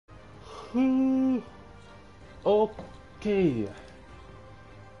Okay.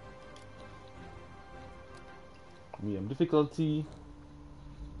 Medium difficulty.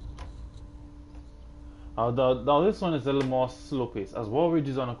 Now this one is a little more slow paced. As war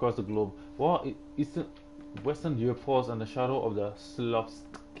rages on across the globe, Eastern, Western Europe falls under the shadow of the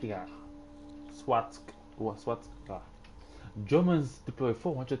Swatka. Germans deploy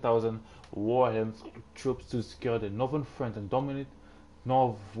 400,000 warheads troops to secure the northern front and dominate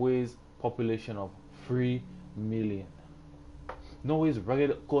Norway's population of 3 million. Norway's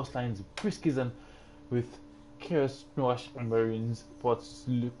rugged coastlines, briskies and with Kersnosh marines, ports,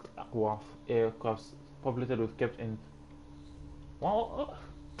 Luftwaffe aircrafts populated with kept in. Well,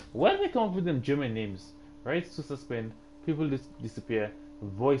 where do they come up with them German names? Rights to suspend, people disappear,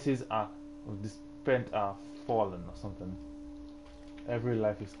 voices are spent are fallen or something. Every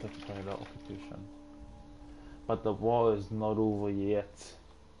life is touched by the occupation. But the war is not over yet.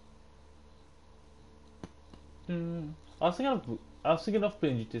 I was thinking of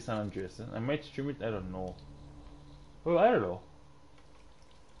playing GTA San Andreas. I might stream it, I don't know. Well, I don't know.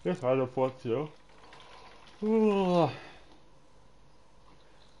 Yes, I don't thought so. Boom.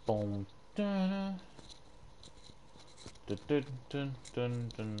 Dun, dun, dun, dun, dun,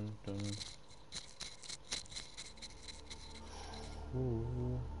 dun, dun.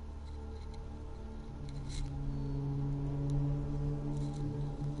 Ooh.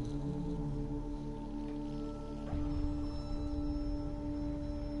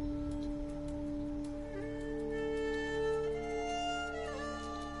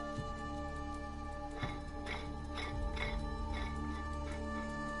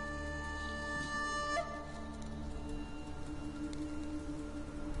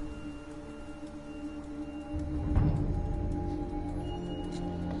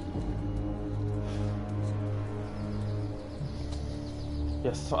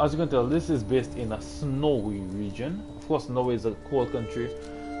 Yes, so as you can tell, this is based in a snowy region. Of course, Norway is a cold country.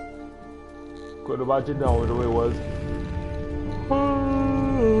 Could imagine now the way it was.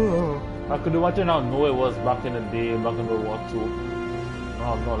 I could imagine how Norway was back in the day, back in World War II.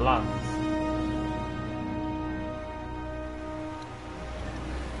 No lands.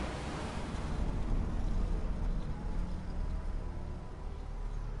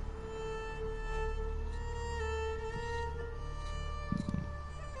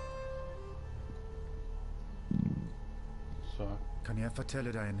 Kan jeg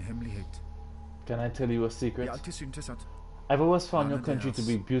fortelle deg en hemmelighet? Can I tell you a secret? Jeg alltid syntes at I've always found your country to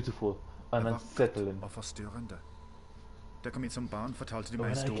be beautiful and unsettling. og forstyrrende. Da jeg kom hit som barn, fortalte de meg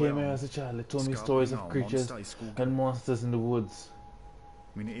When I historier came here as a child, they told me stories of creatures and monsters in the woods.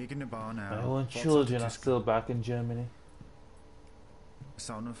 Mine egne barn My er own fortsatt i children are Tyskland. still back in Germany.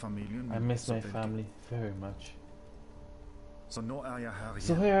 Savner familien I min miss så my veldig. family very much. Så nå er jeg her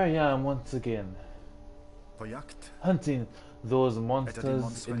So igjen, here I am once again, på jakt. hunting those monsters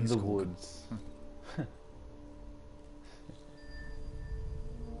monstre in i the skogen. woods.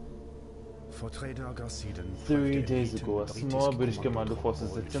 3 dager siden 3 days ago, a small British commando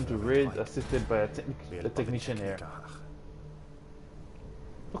forces attempt to raid assisted by a technician here.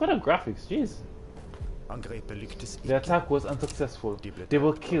 Look at the graphics, jeez. Angrepet lyktes The ikke. attack was unsuccessful. They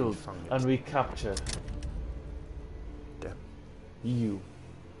were killed and recaptured. Dem. You.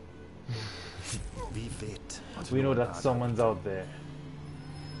 Vi vet at We know noen that er someone's der. out there.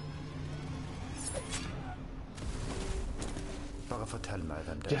 Bare fortell meg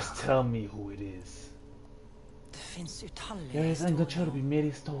hvem det Just er. tell me who it is. Det finns utalliga There is going to historier be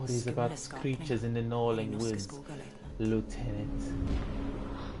many stories about creatures in the Norling woods, Lieutenant.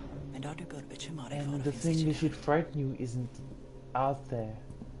 Men da du burde bekymre deg for And det the finns thing that ikke. should frighten you isn't out there.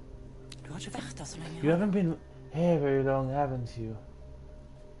 Du har ikke vært der så lenge. You haven't been here very long, haven't you?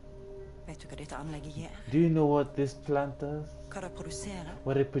 Vet du hva dette anlegget gjør? Do you know what this plant does? Hva det produserer?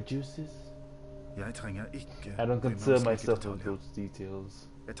 What it produces? Jeg trenger ikke I don't bry meg om concern slike myself with detaljer. those details.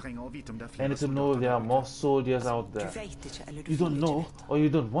 Jeg trenger å vite om det er I flere need to know if there are more soldiers out Du there. vet ikke, eller du You vil don't ikke know, vite. or you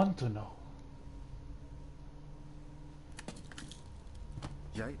don't want to know.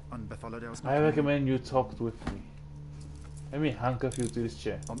 Jeg anbefaler dere å I snakke med recommend you talk with me. Let me handcuff you to this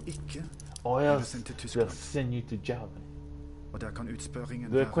chair, om ikke, or blir du else sendt til they'll Tyskland. send you to Germany. Og der kan utspørringen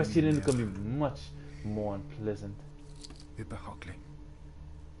The være questioning mye can be mer much more unpleasant. ubehagelig.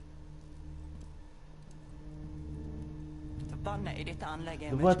 Vannet i dette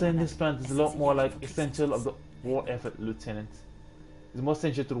anlegget The er water in mye this plant is a lot more like essential of the war effort, Lieutenant. It's more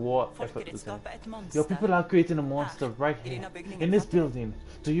essential to the war effort, Folket ditt Lieutenant. skaper et monster. Your people are creating a monster right I here, denne bygningen, in this fattig. building.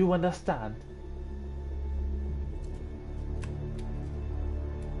 Do you understand?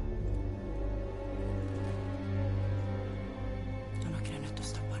 Så noen er nødt til å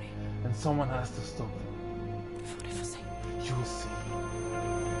stoppe dem. And someone has to stop them. Before det är för sent. You'll see.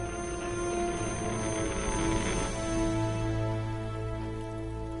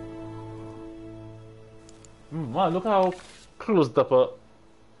 Wow, look how close Dapper.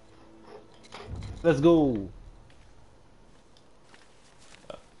 Let's go.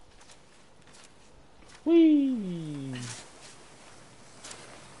 Whee!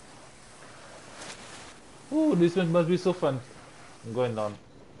 Oh, this one must be so fun. I'm going down.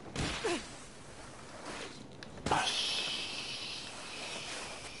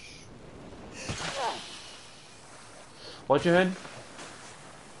 Watch your head.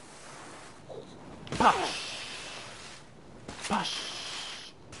 Pash! Pash!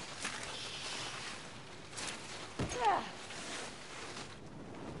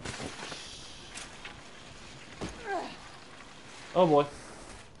 Oh boy.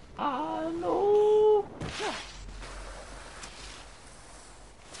 Ah, no!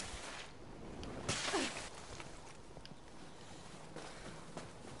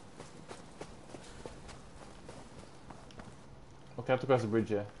 Okay, I have to cross the bridge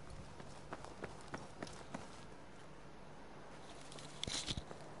here.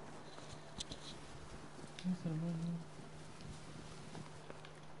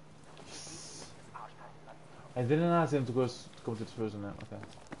 I didn't ask him to come to this person now. Okay.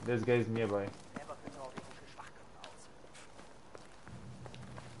 This guy is nearby.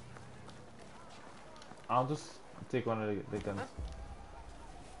 I'll just take one of the guns.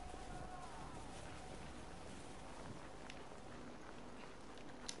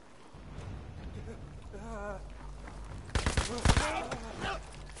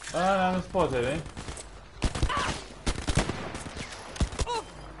 I'm spotted, eh?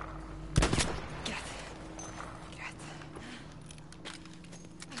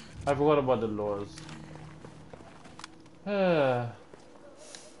 I forgot about the laws.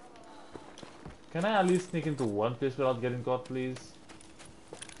 Can I at least sneak into one place without getting caught, please?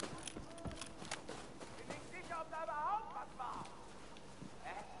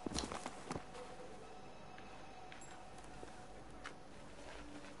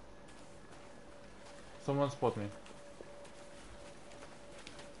 Someone spot me.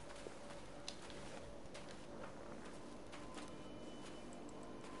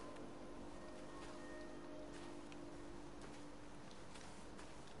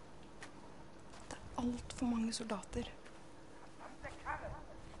 Alt for mange soldater.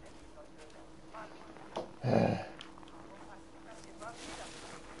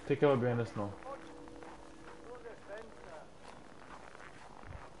 Take cover behind us now.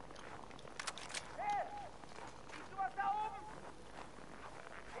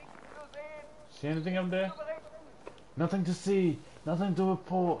 See anything up there? Nothing to see, nothing to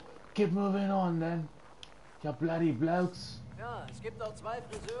report. Keep moving on then. You bloody blokes. Ja, es gibt auch zwei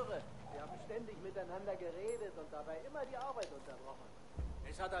Friseure. Die haben ständig miteinander geredet und dabei immer die Arbeit unterbrochen.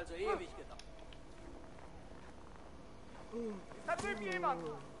 Es hat also ewig gedauert. Ist da drüben jemand?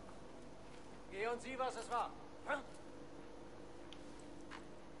 Geh und sieh, was es war.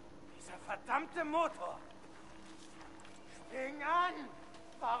 Dieser verdammte Motor. Spring an!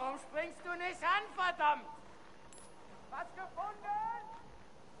 Warum springst du nicht an, verdammt? Was gefunden?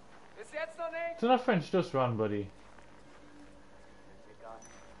 Bis jetzt noch nicht. It's not French, just run, buddy.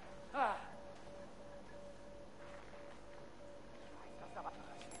 Ah.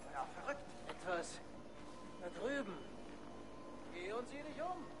 Ja, verrückt. Etwas da drüben. Geh und sieh dich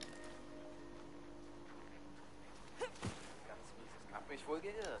um. Ganz mieses. Hab mich wohl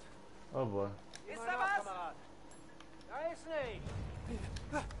geirrt. Oh boy. Ist da was? Kamerad. Da ist nicht.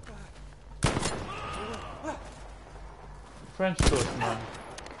 French toast, man.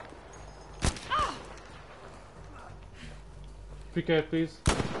 Pick ahead, please.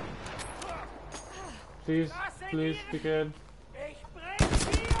 Please, please, pick ahead. Ich bring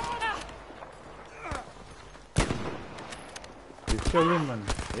sie You kill him, man.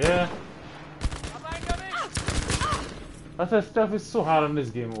 Yeah. That's why stuff is so hard in this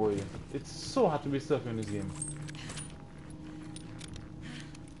game, Oi. It's so hard to be stuff in this game.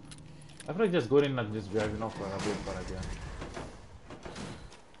 I feel like just going in and just driving off for a bit for again.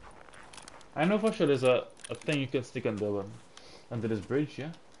 I know for sure there's a thing you can stick under this bridge,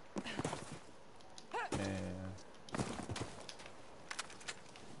 yeah?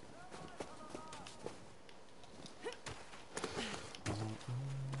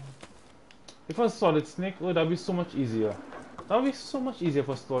 If I was Solid Snake, oh, that'd be so much easier. That'd be so much easier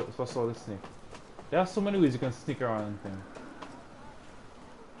for Solid Snake. There are so many ways you can sneak around and things.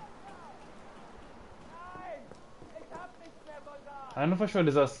 I know for sure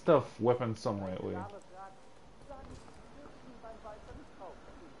there's a stealth weapon somewhere. Wait.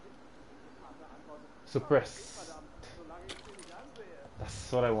 Suppress.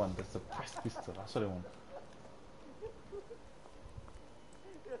 That's what I want. The suppressed pistol. That's what I want.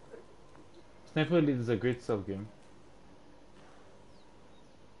 Sniper Elite is a great sub game.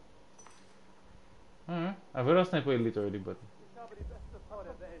 I've heard of Sniper Elite already, but Ich habe die beste Frau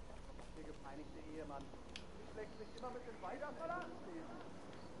der Welt. Der gepeinigte Ehemann. Sie schlägt mich immer mit den Beinen an den Spesen.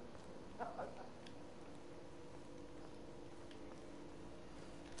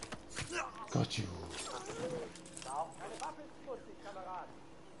 got you. Da auch keine Waffe ist lustig, Kamerad.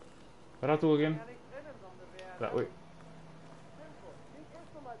 Where do I go again? Ja, nicht drinnen, sondern wären. That way. Tempo, nicht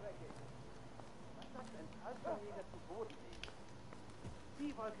erst einmal dreckig. Was sagt ein Fallschirmjäger zu Boden liegt?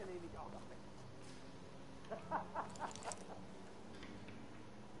 Die Wolke nehme ich auch noch weg.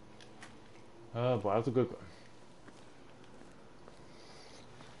 Oh boy, that's a good one.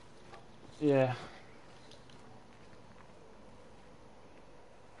 Yeah.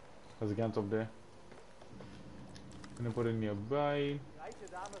 There's a gun up there. Gonna put it nearby. Die reiche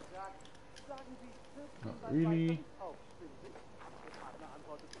Dame fragt, sagen Sie, dürfen Not Sie beim really. Weiter nicht aufstündig? Der Partner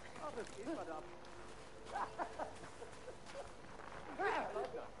antwortet, ach, es geht, verdammt.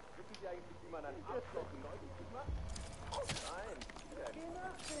 Leute, wissen Sie eigentlich, wie man einen Arschloch neugierig macht? Nein, geh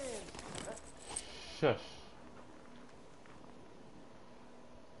nachsehen. Shush.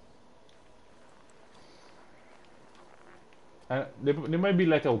 There might be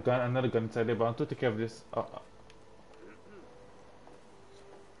like a gun, another gun inside there, but I want to take care of this. I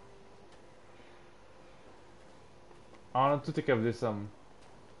want to take care of this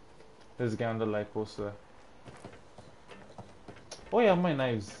guy on the light poster. Oh yeah, my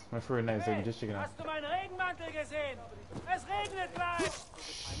knives, my furry knives. I'm just checking out. Hast du meinen Regenmantel gesehen? Es regnet gleich.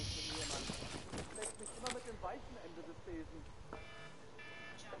 Schlägt mich immer mit dem weichen Ende des Besens.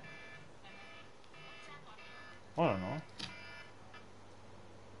 I don't know.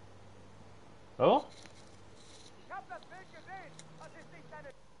 Oh? Ich hab das Bild gesehen. Das ist nicht deine...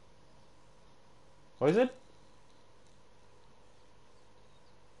 What is it?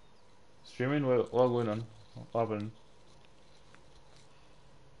 Streaming? What going on? What happened?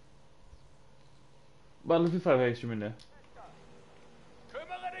 Battlefield 5 is streaming there.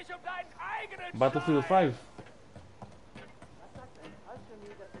 Kümmere dich deinen eigenen Battlefield 5. Was sagt ein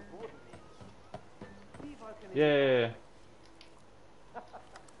Fallschirmjäger zu Boden liegt? Die Wolke nicht... Yeah.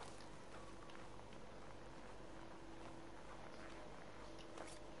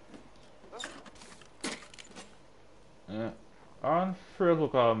 Yeah. On 3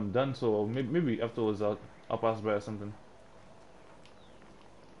 o'clock I'm done, so maybe afterwards I'll pass by or something.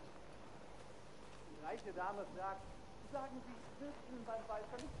 Die reiche Dame fragt, sagen Sie, dürfen Sie beim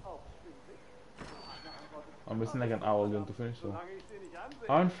Weißer nicht aufstündig? Der Partner antwortet, I'm missing like an hour again to finish, so. solange ich sie nicht ansehe.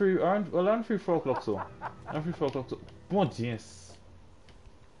 On 4 o'clock, so. On 4 o'clock, so. Bon yes.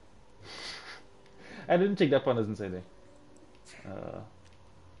 I didn't check that pandas inside there.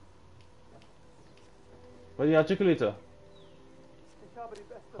 But yeah, I'll check you later. Ich habe die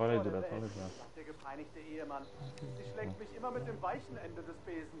beste How do I Frau do der that? How do I Welt, do that? sagt der gepeinigte Ehemann. Sie schlägt mich immer mit dem weichen Ende des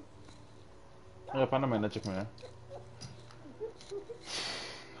Besens. Yeah, Panama, check me.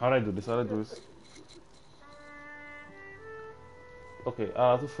 How do I do this? How do I do this? Okay,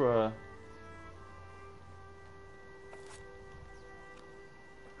 so for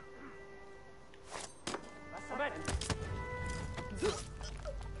Was sagt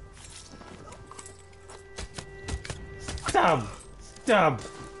ein... stab.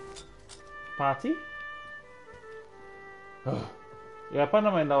 Party? Yeah,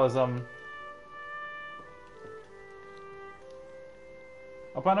 Panama that was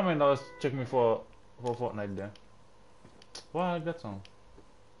Panama that was checking me for Fortnite there. Why I like that song?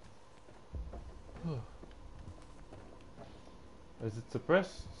 Is it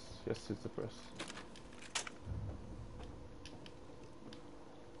suppressed? Yes, it's suppressed.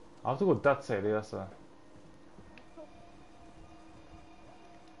 I have to go that side, yes sir.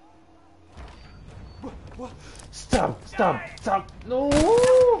 Stop! No!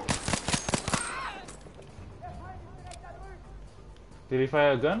 Did he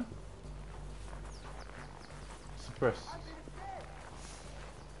fire a gun? Suppress.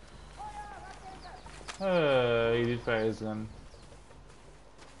 He did fire his gun.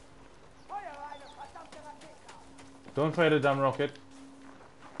 Don't fire the damn rocket.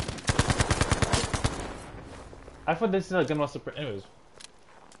 I thought this gun was suppressed.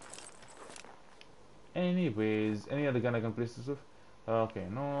 Anyways, any other gun I can place this with? Okay,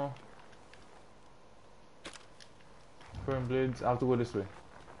 no. Firm blades, I have to go this way.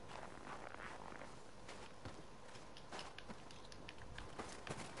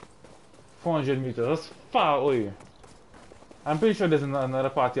 $400 meters, that's far away. I'm pretty sure there's another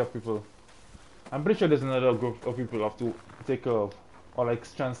party of people I'm pretty sure there's another group of people I have to take care of, or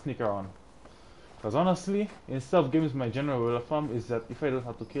like try and sneak around. Because honestly, in stealth games, my general rule of thumb is that if I don't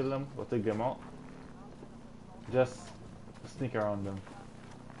have to kill them or take them out, just sneak around them.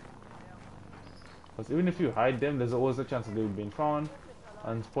 Because even if you hide them, there's always a chance of them being found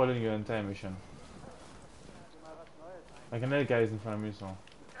and spoiling your entire mission. Like another guy is in front of me, so.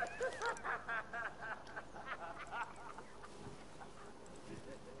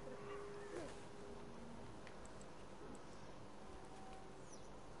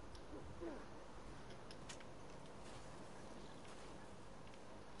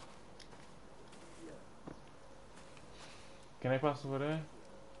 Can I pass over there?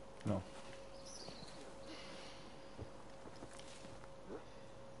 No.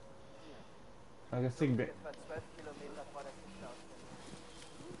 I can stick back. Etwa 12 Kilometer vor der Küste aus.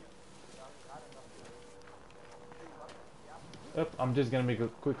 Yep, I'm just gonna make a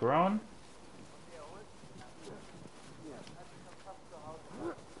quick round.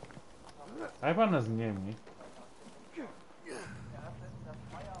 Ivan doesn't hear me.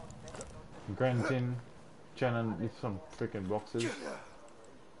 Granting, Shannon with some freaking boxes.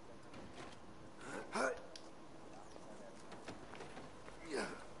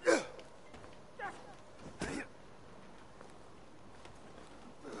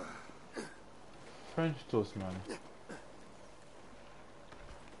 French toast, man.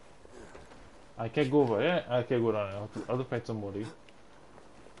 I can't go over there. I can't go down there. I'll have to fight somebody.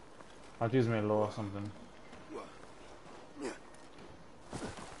 I'll use my law or something.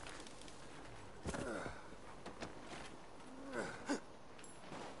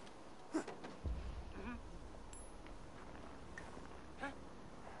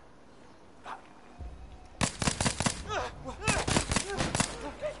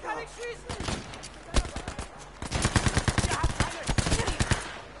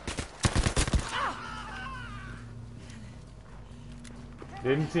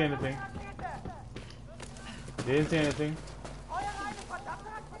 They didn't see anything. They didn't see anything.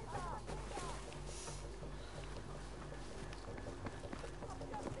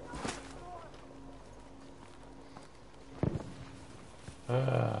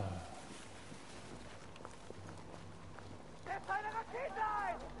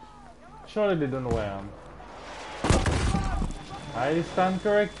 Surely they don't know where I am. I stand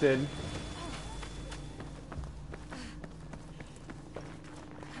corrected.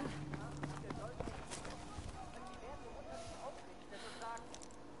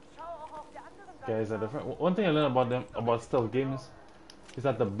 Guys are different. One thing I learned about them, about stealth games, is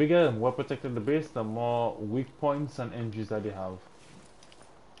that the bigger and more protected the base, the more weak points and injuries that they have.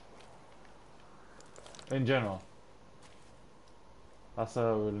 In general. That's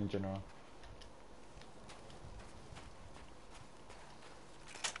a rule in general.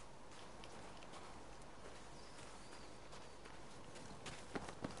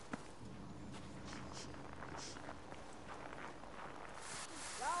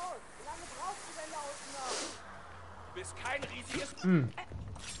 Bist kein riesiges...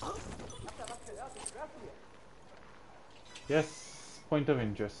 Yes, point of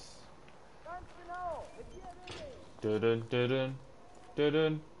interest. Ganz genau, mit dir will ich. Dun dun dun dun. Dun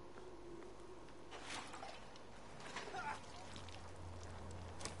dun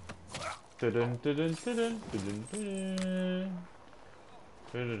dun dun dun dun dun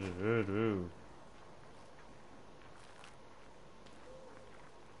dun.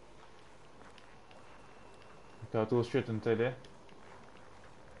 Got to go straight inside there.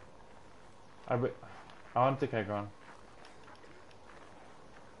 I want to take high ground.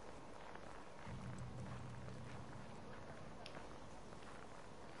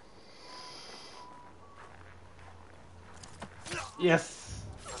 Yes!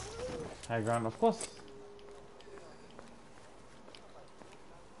 High ground, of course.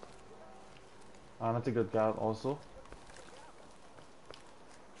 I want to take that guy out also.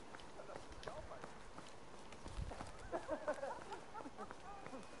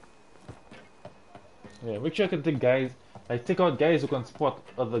 Yeah, make sure I can take guys, like take out guys who can spot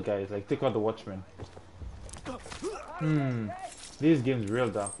other guys, like take out the watchmen. These games real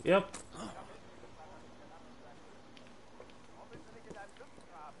dark. Yep.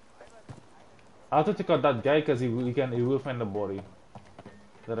 I have to take out that guy because he will find the body.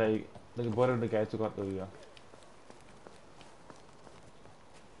 The body of the guy took out earlier.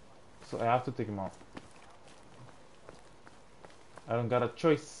 So I have to take him out. I don't got a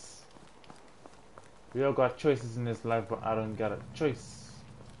choice. We all got choices in this life, but I don't got a choice.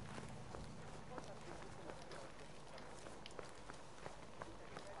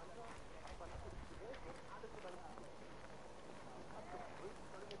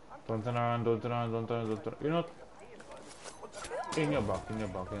 Don't turn around, don't turn around, don't turn, don't turn. You're not in your back, in your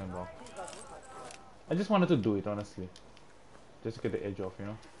back, in your back. I just wanted to do it, honestly. Just to get the edge off, you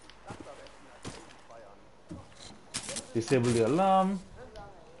know. Disable the alarm.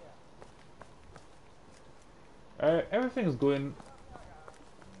 Everything is going.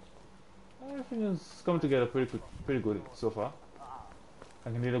 Everything is coming together pretty good so far. I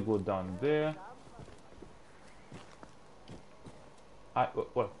can either go down there.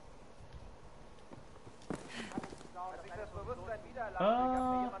 What?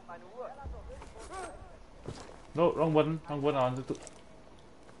 No, wrong button. Wrong button. I wanted to.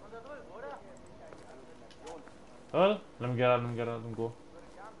 Well, let me get out. Let me get out. Let me go.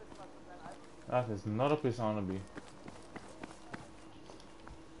 That is not a place I want to be.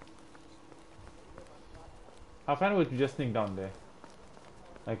 I'll find a way to just sneak down there,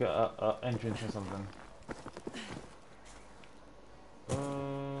 like a entrance or something.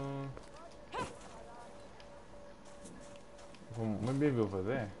 Maybe over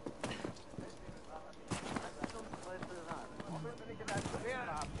there.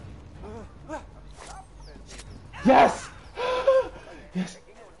 Yes! Yes!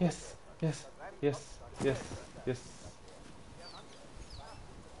 Yes! Yes! Yes! Yes! Yes!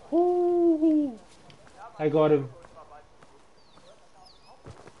 Ooh! I got him.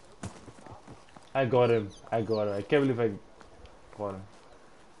 I got him. I got him. I can't believe I got him.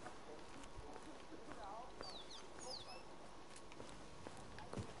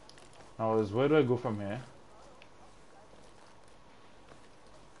 Now is where do I go from here?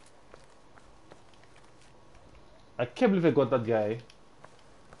 I can't believe I got that guy.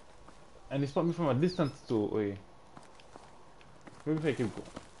 And he spot me from a distance too. Wait. Maybe if I keep going.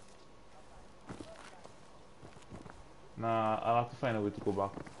 Nah, I'll have to find a way to go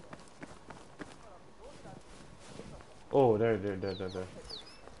back. Oh, there.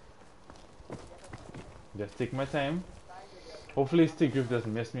 Just take my time. Hopefully stick drift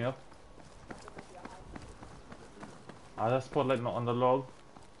doesn't mess me up. Other spotlight not on the log.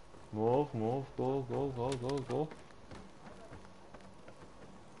 Move, go.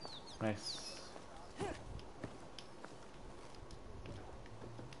 Nice.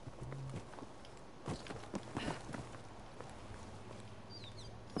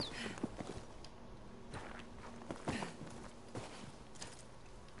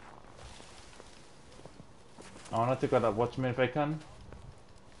 I wanna take out that watchman if I can.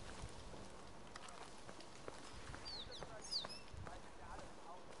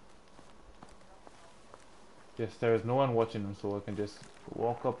 Yes, there is no one watching him, so I can just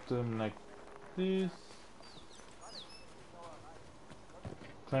walk up to him like this.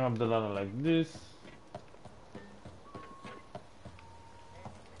 Climb up the ladder like this.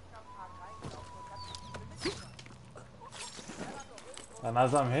 And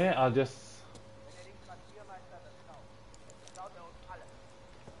as I'm here, I'll just...